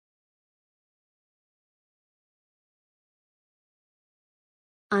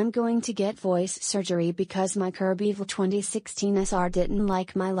I'm going to get voice surgery because my Kirby 2016 SR didn't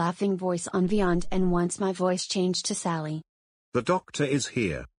like my laughing voice on Beyond and wants my voice changed to Sally. The doctor is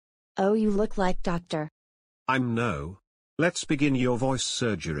here. Oh, you look like doctor. I'm no. Let's begin your voice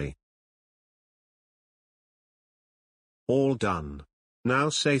surgery. All done. Now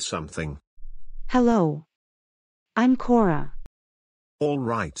say something. Hello. I'm Cora. All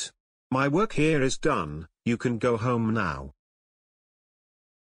right. My work here is done, you can go home now.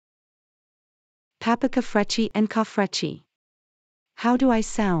 Coffretchi and Coffretchi. How do I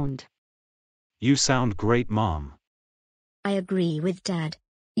sound? You sound great, Mom. I agree with Dad.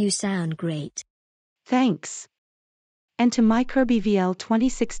 You sound great. Thanks. And to my Kirby VL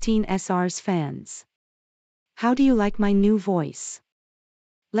 2016 SR's fans. How do you like my new voice?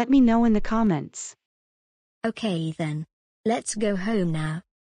 Let me know in the comments. Okay then. Let's go home now.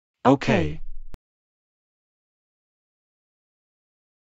 Okay.